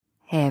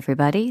Hey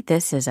everybody,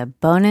 this is a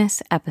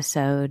bonus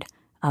episode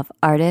of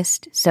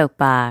Artist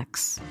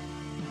Soapbox.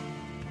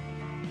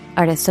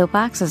 Artist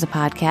Soapbox is a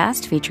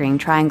podcast featuring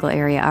Triangle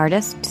area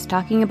artists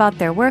talking about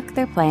their work,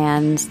 their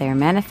plans, their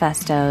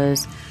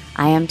manifestos.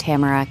 I am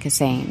Tamara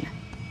Kassane.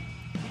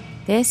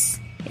 This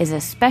is a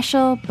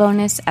special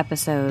bonus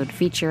episode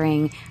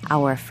featuring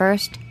our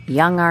first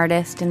young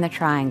artist in the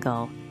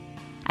Triangle.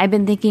 I've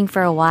been thinking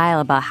for a while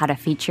about how to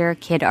feature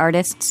kid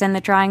artists in the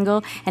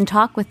Triangle and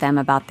talk with them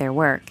about their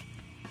work.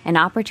 An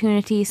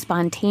opportunity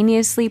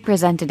spontaneously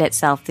presented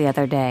itself the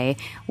other day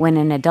when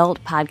an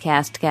adult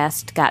podcast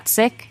guest got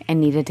sick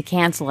and needed to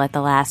cancel at the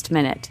last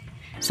minute.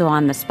 So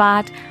on the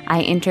spot,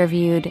 I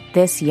interviewed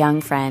this young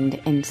friend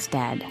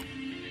instead.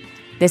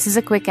 This is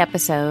a quick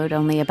episode,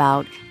 only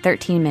about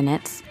 13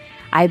 minutes.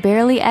 I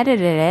barely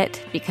edited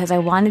it because I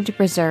wanted to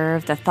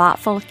preserve the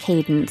thoughtful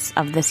cadence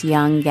of this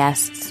young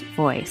guest's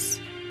voice.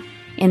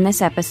 In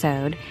this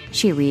episode,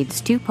 she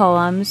reads 2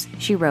 poems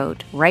she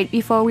wrote right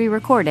before we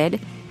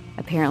recorded.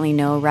 Apparently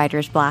no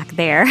writer's block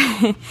there.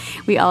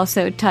 We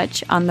also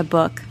touch on the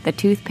book The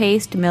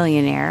Toothpaste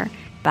Millionaire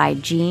by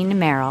Jean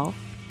Merrill,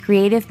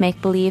 creative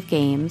make-believe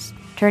games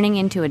turning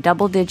into a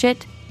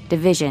double-digit,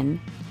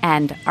 Division,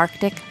 and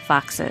Arctic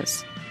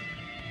foxes.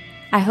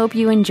 I hope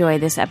you enjoy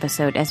this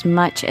episode as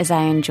much as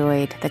I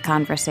enjoyed the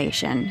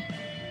conversation.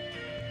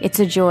 It's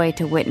a joy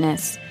to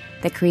witness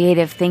the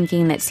creative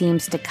thinking that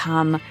seems to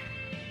come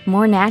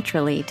more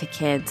naturally to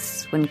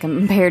kids when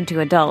compared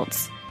to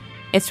adults.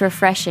 It's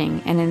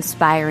refreshing and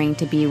inspiring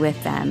to be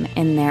with them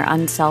in their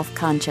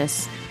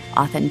unself-conscious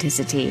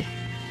authenticity.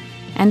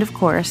 And of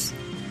course,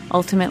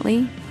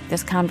 ultimately,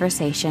 this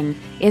conversation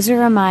is a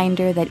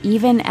reminder that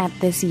even at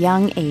this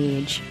young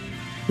age,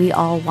 we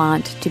all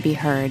want to be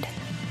heard.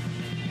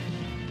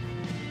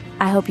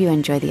 I hope you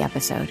enjoy the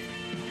episode.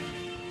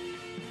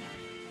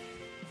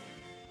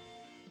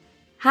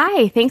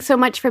 Hi, thanks so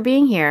much for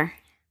being here.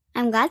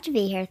 I'm glad to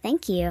be here.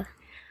 Thank you.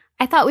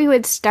 I thought we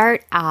would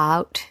start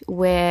out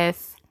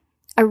with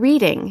a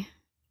reading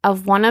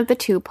of one of the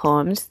 2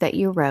 poems that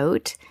you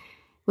wrote.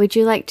 Would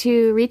you like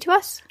to read to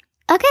us?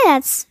 Okay,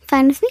 that's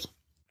fine with me.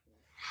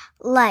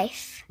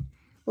 Life.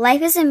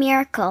 Life is a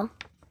miracle.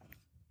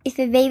 If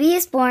a baby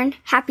is born,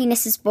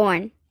 happiness is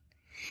born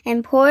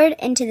and poured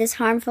into this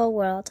harmful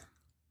world.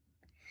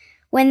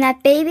 When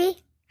that baby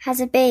has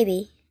a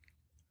baby,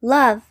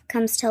 love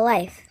comes to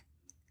life.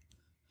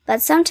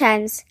 But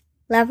sometimes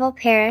love will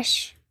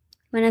perish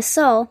when a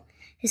soul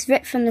is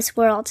ripped from this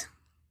world.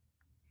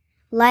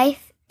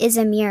 Life is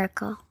a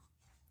miracle.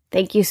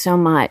 Thank you so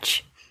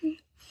much.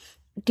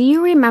 Do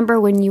you remember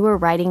when you were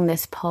writing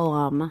this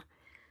poem,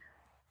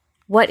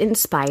 what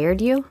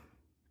inspired you?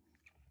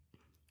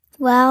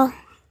 Well,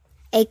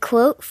 a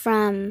quote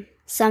from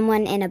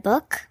someone in a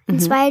book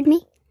inspired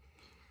me.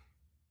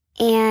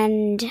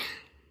 And,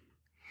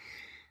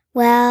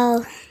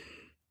 well,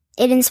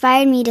 it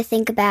inspired me to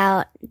think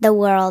about the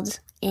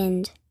world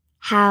and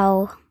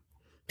how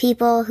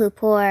people who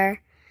pour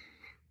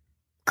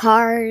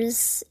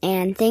cars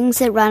and things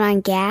that run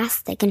on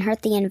gas that can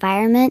hurt the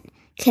environment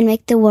can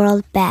make the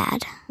world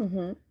bad.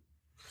 Mm-hmm.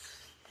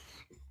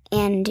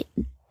 And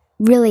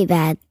really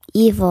bad,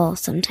 evil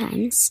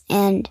sometimes.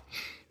 And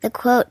the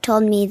quote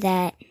told me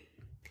that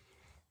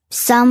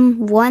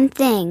one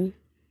thing,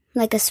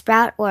 like a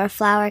sprout or a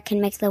flower,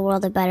 can make the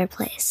world a better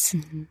place.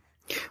 Mm-hmm.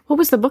 What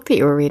was the book that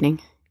you were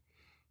reading?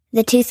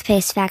 The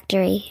Toothpaste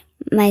Factory.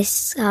 My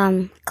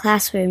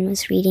classroom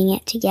was reading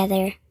it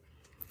together.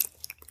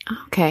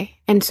 Okay.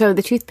 And so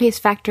the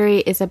Toothpaste Factory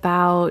is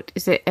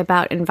it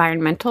about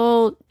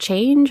environmental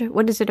change?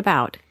 What is it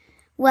about?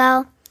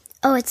 Well,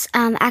 it's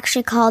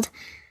actually called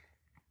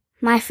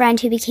My Friend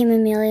Who Became a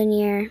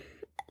Millionaire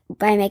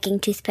by Making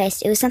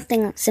Toothpaste. It was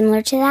something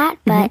similar to that,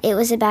 but It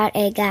was about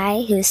a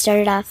guy who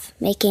started off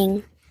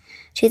making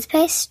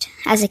toothpaste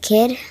as a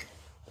kid.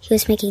 He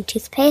was making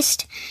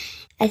toothpaste.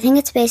 I think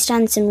it's based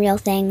on some real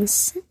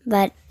things,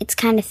 but it's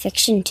kind of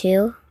fiction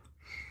too.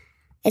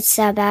 It's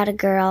about a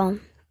girl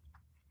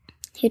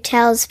who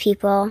talks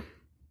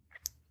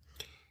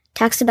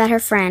about her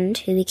friend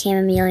who became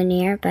a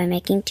millionaire by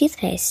making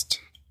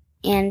toothpaste.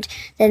 And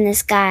then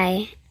this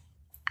guy,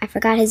 I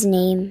forgot his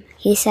name,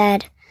 he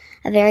said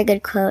a very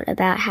good quote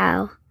about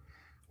how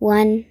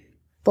one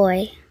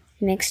boy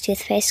who makes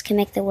toothpaste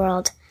can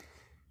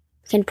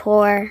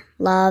pour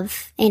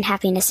love and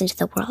happiness into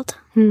the world.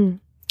 In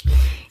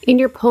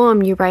your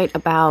poem, you write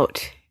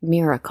about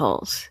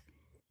miracles.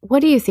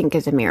 What do you think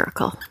is a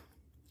miracle?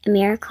 A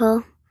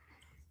miracle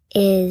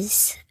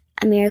is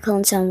a miracle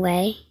in some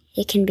way.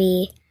 It can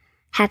be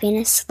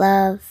happiness,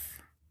 love,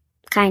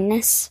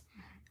 kindness.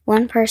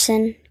 One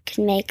person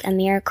can make a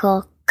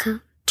miracle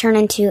turn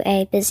into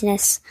a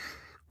business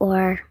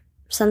or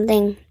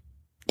something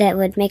that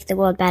would make the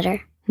world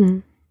better.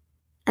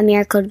 A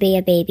miracle would be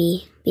a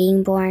baby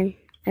being born.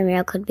 A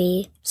miracle would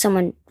be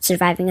someone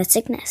surviving a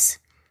sickness.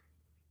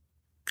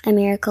 A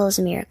miracle is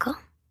a miracle.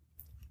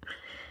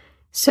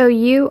 So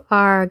you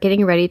are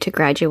getting ready to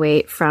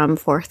graduate from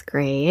 4th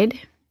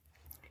grade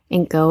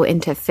and go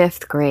into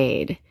 5th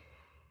grade.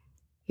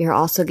 you're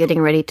also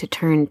getting ready to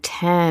turn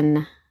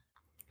 10.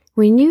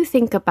 When you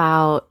think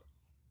about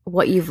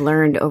what you've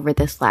learned over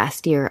this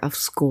last year of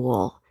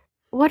school,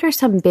 what are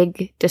some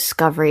big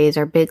discoveries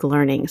or big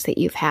learnings that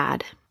you've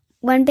had?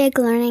 One big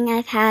learning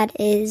I've had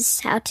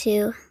is how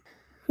to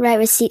write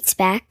receipts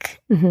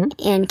back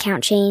and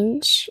count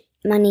change,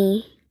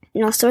 money,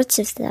 and all sorts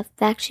of stuff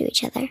back to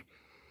each other.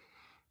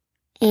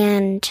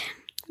 And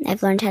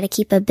I've learned how to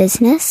keep a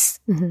business,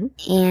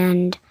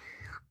 and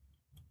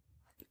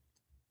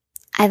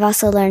I've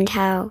also learned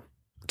how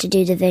to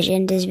do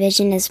division.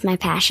 Division is my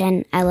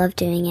passion. I love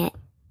doing it.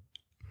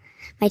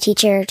 My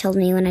teacher told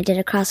me when I did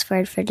a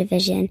crossword for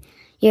division,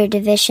 "You're a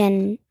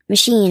division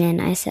machine."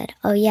 And I said,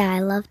 "Oh yeah,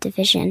 I love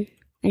division."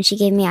 And she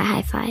gave me a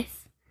high five.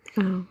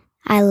 Oh.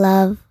 I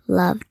love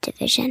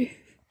division.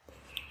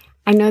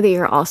 I know that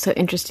you're also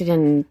interested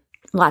in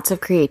lots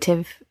of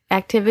creative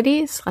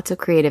activities.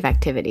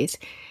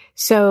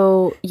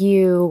 So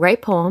you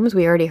write poems.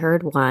 We already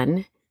heard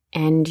one.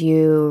 And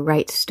you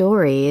write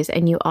stories,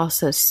 and you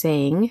also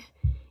sing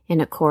in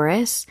a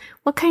chorus.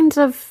 What kinds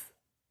of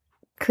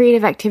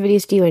creative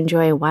activities do you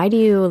enjoy, and why do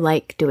you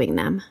like doing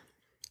them?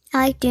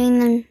 I like doing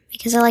them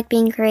because I like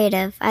being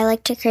creative. I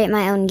like to create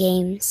my own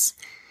games.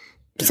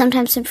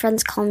 Sometimes some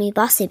friends call me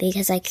bossy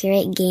because I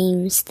create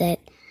games that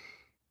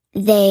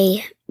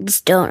they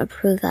just don't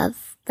approve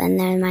of, and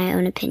they're my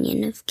own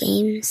opinion of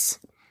games.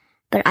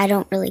 But I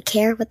don't really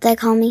care what they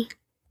call me.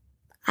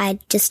 I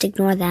just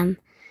ignore them.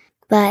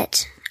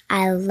 But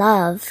I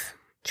love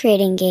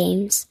creating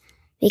games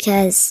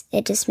because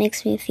it just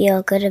makes me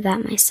feel good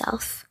about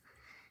myself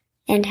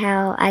and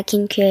how I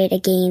can create a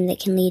game that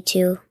can lead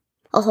to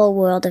a whole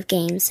world of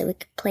games that we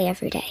could play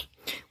every day.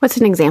 What's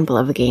an example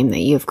of a game that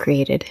you've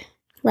created?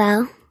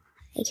 Well,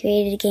 I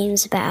created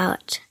games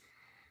about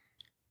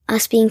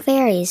us being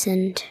fairies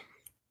and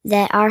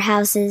that our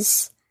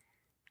houses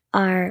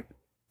are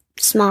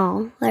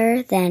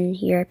smaller than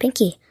your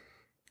pinky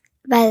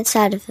by the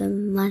side of a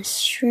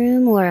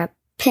mushroom or a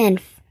pin,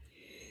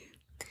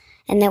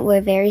 and that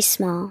we're very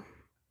small.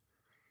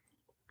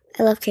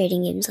 I love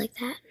creating games like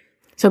that.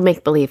 So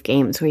make-believe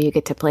games where you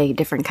get to play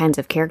different kinds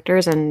of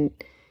characters and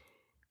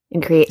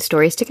create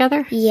stories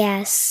together?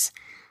 Yes.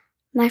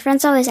 My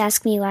friends always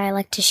ask me why I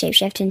like to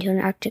shapeshift into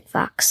an Arctic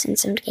fox in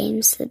some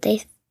games that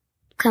they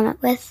come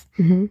up with.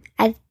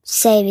 I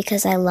say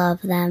because I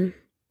love them.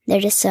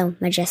 They're just so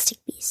majestic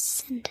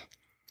beasts. And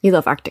you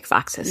love Arctic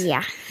foxes.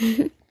 Yeah.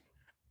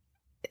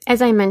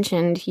 As I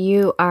mentioned,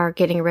 you are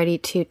getting ready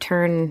to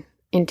turn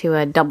into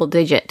a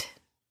double-digit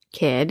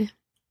kid.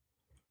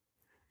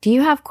 Do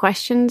you have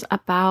questions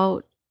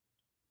about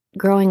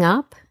growing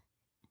up?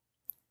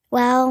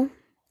 Well,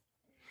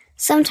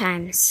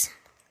 sometimes.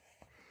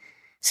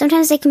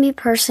 Sometimes they can be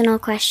personal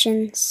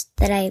questions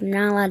that I'm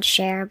not allowed to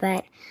share,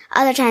 but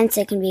other times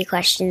they can be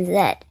questions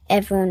that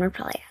everyone would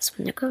probably ask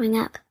when they're growing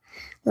up.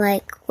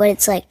 Like what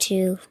it's like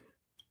to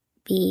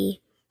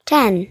be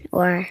 10,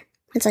 or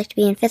what it's like to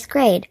be in 5th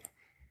grade,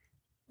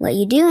 what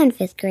you do in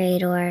 5th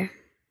grade, or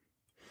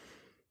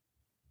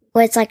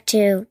what it's like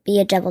to be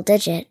a double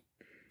digit.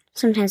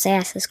 Sometimes I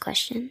ask those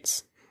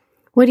questions.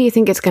 What do you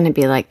think it's going to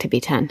be like to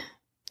be 10?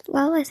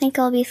 Well, I think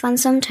it'll be fun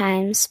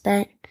sometimes,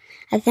 but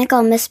I think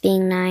I'll miss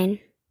being 9.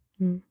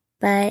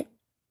 But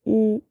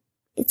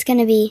it's going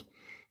to be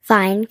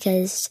fine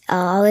because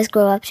I'll always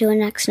grow up to a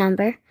next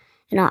number,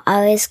 and I'll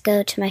always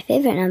go to my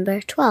favorite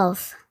number,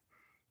 12,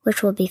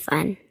 which will be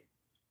fun.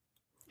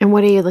 And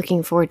what are you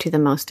looking forward to the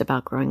most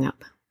about growing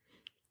up?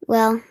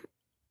 Well,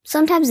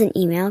 sometimes getting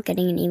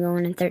an email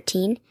when I'm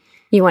 13.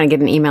 You want to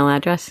get an email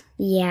address?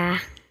 Yeah.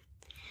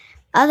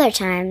 Other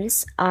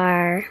times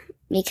are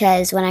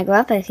because when I grow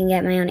up, I can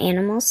get my own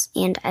animals,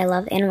 and I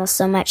love animals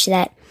so much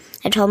that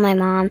I told my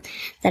mom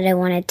that I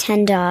wanted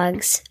 10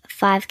 dogs,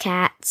 5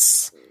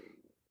 cats,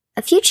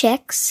 a few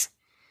chicks,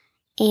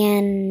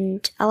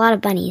 and a lot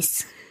of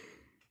bunnies.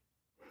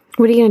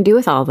 What are you going to do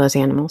with all of those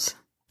animals?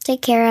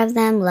 Take care of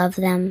them, love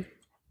them,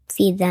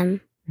 feed them.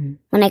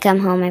 When I come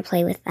home, I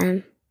play with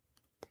them.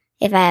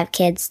 If I have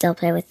kids, still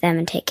play with them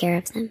and take care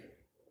of them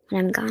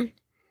when I'm gone.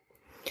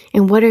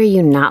 And what are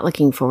you not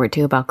looking forward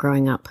to about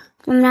growing up?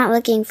 I'm not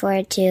looking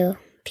forward to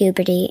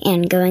puberty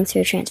and going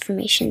through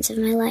transformations of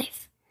my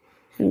life.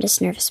 I'm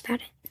just nervous about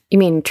it. You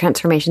mean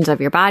transformations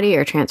of your body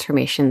or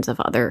transformations of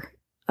other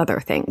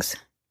things?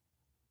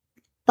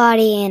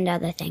 Body and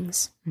other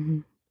things.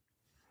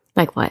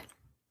 Like what?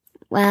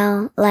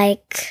 Well,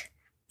 like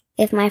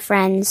if my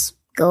friends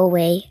go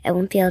away, I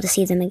won't be able to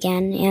see them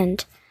again,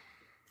 and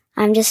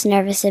I'm just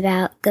nervous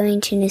about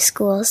going to new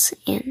schools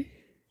and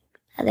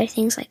other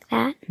things like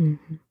that.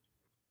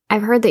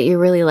 I've heard that you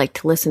really like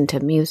to listen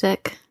to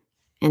music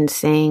and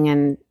sing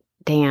and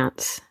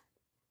dance.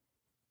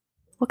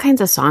 What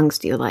kinds of songs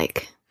do you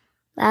like?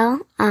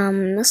 Well,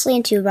 mostly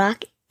into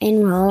rock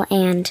and roll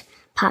and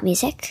pop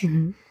music.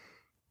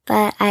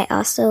 But I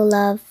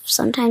also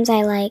sometimes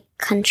I like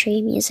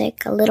country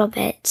music a little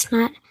bit. It's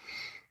not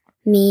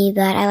me,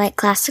 but I like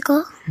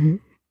classical.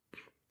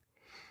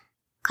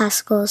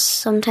 Classical is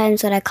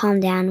sometimes what I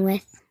calm down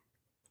with.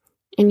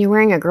 And you're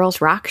wearing a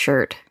girl's rock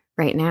shirt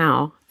right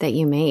now that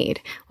you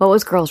made. What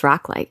was Girls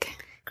Rock like?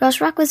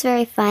 Girls Rock was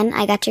very fun.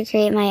 I got to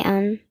create my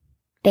own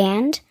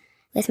band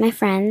with my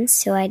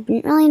friends who I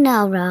didn't really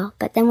know well,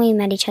 but then we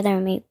met each other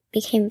and we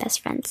became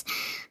best friends.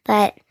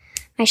 But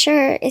my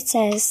shirt, it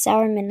says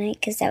Sour Midnight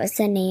because that was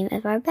the name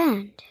of our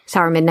band.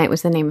 Sour Midnight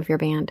was the name of your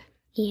band.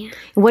 Yeah.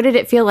 What did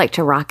it feel like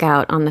to rock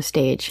out on the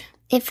stage?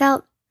 It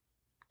felt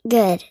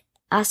good.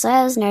 Also,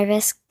 I was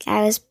nervous.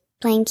 I was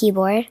playing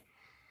keyboard.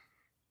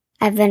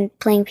 I've been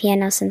playing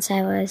piano since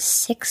I was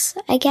 6,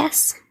 I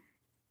guess.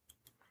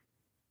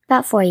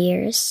 About 4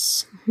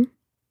 years. Mm-hmm.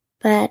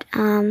 But,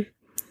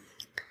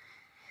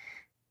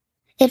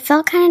 it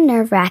felt kind of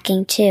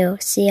nerve-wracking, too.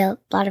 See a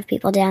lot of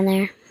people down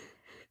there.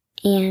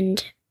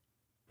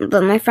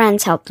 But my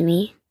friends helped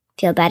me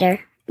feel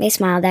better. They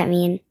smiled at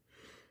me, and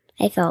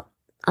I felt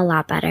a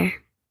lot better.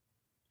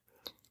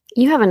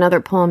 You have another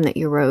poem that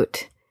you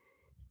wrote.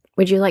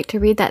 Would you like to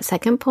read that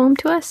second poem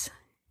to us?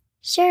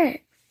 Sure.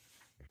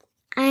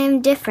 I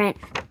am different,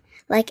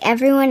 like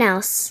everyone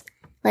else.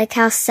 Like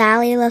how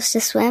Sally loves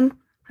to swim,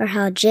 or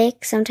how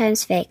Jake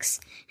sometimes fakes,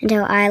 and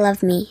how I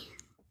love me.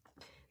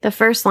 The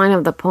first line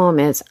of the poem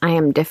is, I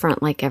am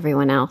different like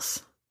everyone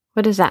else.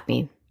 What does that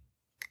mean?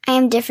 I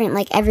am different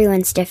like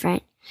everyone's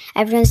different.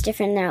 Everyone's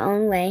different in their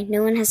own way.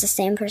 No one has the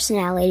same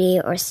personality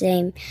or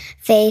same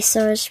face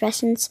or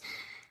expressions.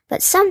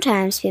 But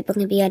sometimes people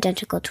can be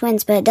identical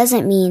twins, but it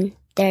doesn't mean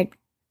they're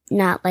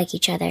not like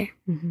each other.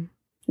 Mm-hmm.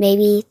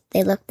 Maybe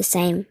they look the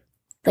same,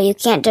 but you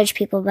can't judge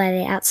people by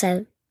the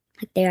outside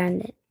like they are on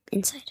the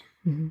inside.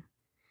 Mm-hmm.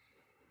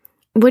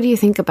 What do you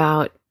think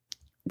about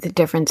the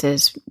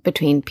differences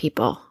between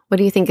people? What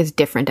do you think is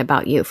different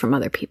about you from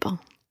other people?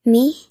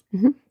 Me?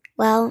 Mm-hmm.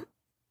 Well,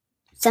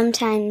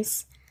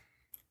 sometimes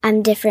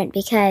I'm different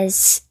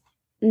because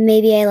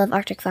maybe I love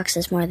Arctic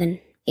foxes more than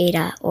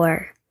Ada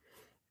or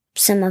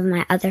some of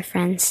my other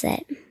friends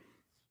that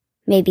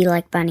maybe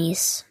like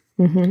bunnies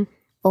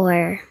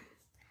or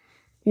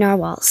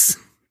narwhals.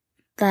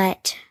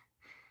 But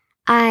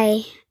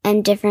I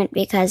am different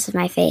because of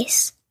my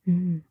face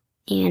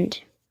and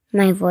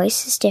my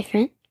voice is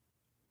different.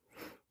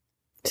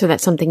 So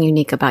that's something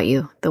unique about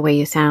you. The way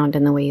you sound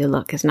and the way you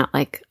look is not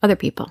like other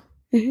people.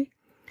 Mm-hmm.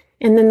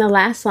 And then the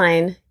last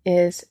line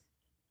is,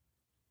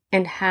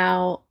 and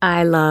how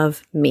I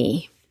love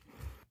me.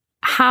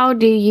 How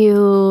do you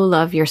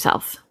love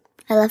yourself?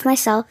 I love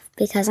myself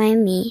because I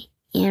am me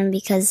and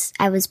because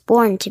I was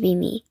born to be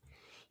me.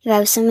 If I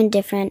was someone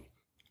different,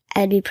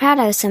 I'd be proud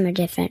I was someone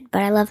different,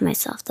 but I love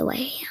myself the way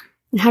I am.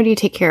 And how do you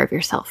take care of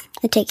yourself?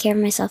 I take care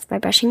of myself by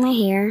brushing my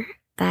hair,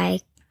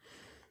 by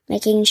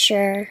making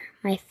sure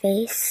my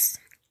face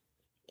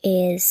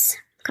is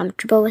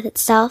comfortable with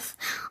itself,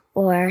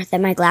 or that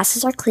my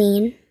glasses are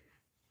clean,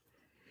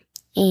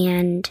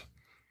 and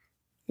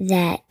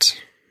that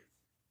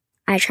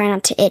I try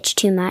not to itch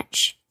too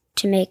much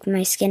to make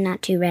my skin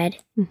not too red.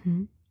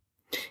 Mm-hmm.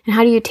 And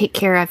how do you take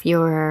care of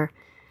your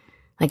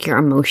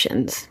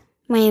emotions?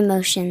 My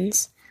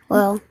emotions.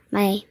 Well,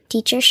 my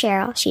teacher,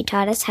 Cheryl, she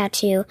taught us how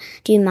to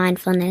do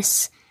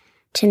mindfulness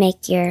to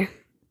make your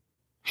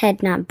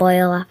head not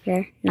boil off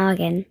your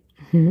noggin.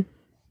 Mm-hmm.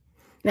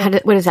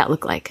 What does that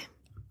look like?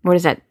 What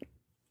is that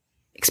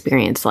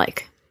experience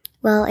like?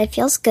 Well, it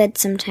feels good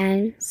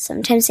sometimes.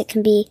 Sometimes it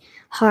can be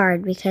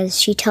hard because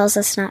she tells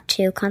us not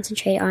to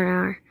concentrate on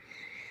our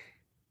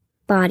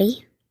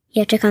body.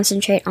 You have to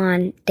concentrate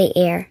on the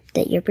air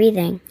that you're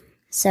breathing.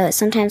 So it's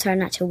sometimes hard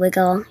not to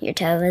wiggle your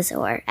toes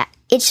or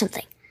itch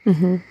something.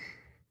 Mm-hmm.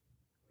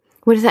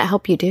 What does that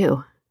help you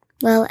do?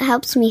 Well, it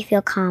helps me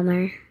feel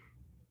calmer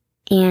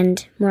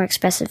and more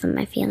expressive of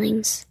my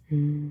feelings.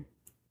 Mm.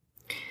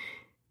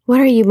 What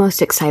are you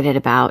most excited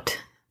about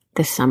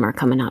this summer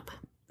coming up?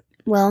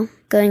 Well,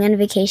 going on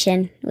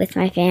vacation with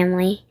my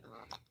family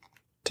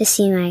to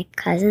see my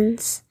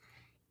cousins.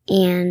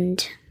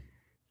 And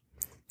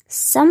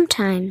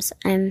sometimes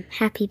I'm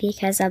happy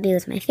because I'll be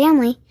with my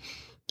family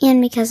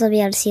and because I'll be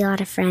able to see a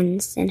lot of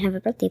friends and have a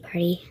birthday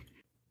party.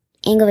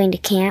 And going to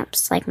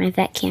camps, like my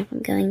vet camp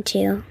I'm going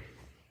to,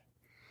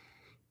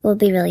 will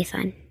be really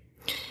fun.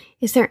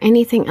 Is there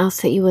anything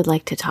else that you would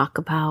like to talk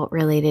about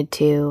related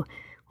to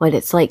what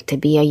it's like to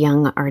be a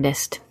young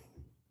artist?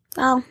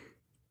 Well,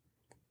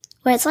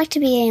 what it's like to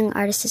be a young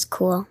artist is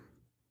cool.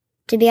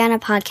 To be on a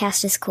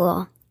podcast is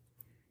cool.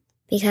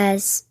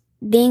 Because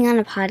being on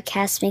a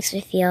podcast makes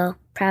me feel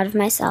proud of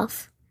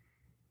myself.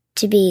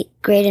 To be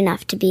great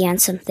enough to be on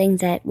something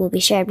that will be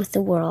shared with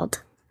the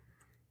world.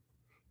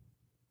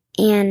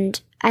 And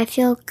I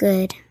feel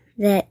good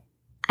that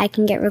I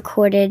can get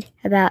recorded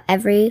about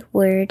every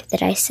word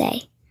that I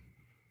say.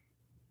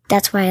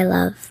 That's why I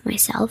love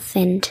myself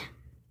and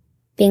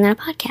being on a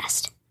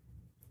podcast.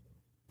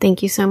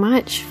 Thank you so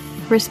much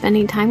for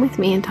spending time with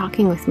me and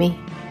talking with me,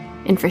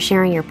 and for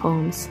sharing your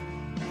poems.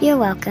 You're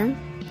welcome.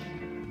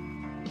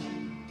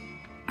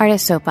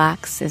 Artist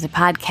Soapbox is a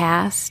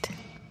podcast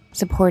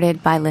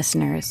supported by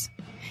listeners.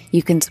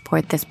 You can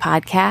support this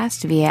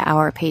podcast via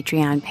our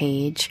Patreon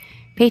page,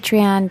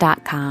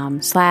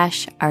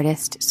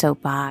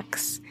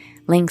 patreon.com/artistsoapbox.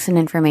 Links and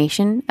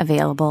information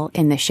available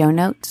in the show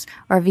notes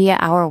or via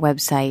our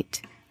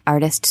website,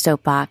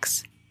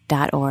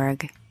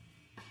 artistsoapbox.org.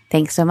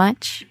 Thanks so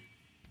much,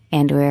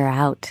 and we're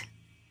out.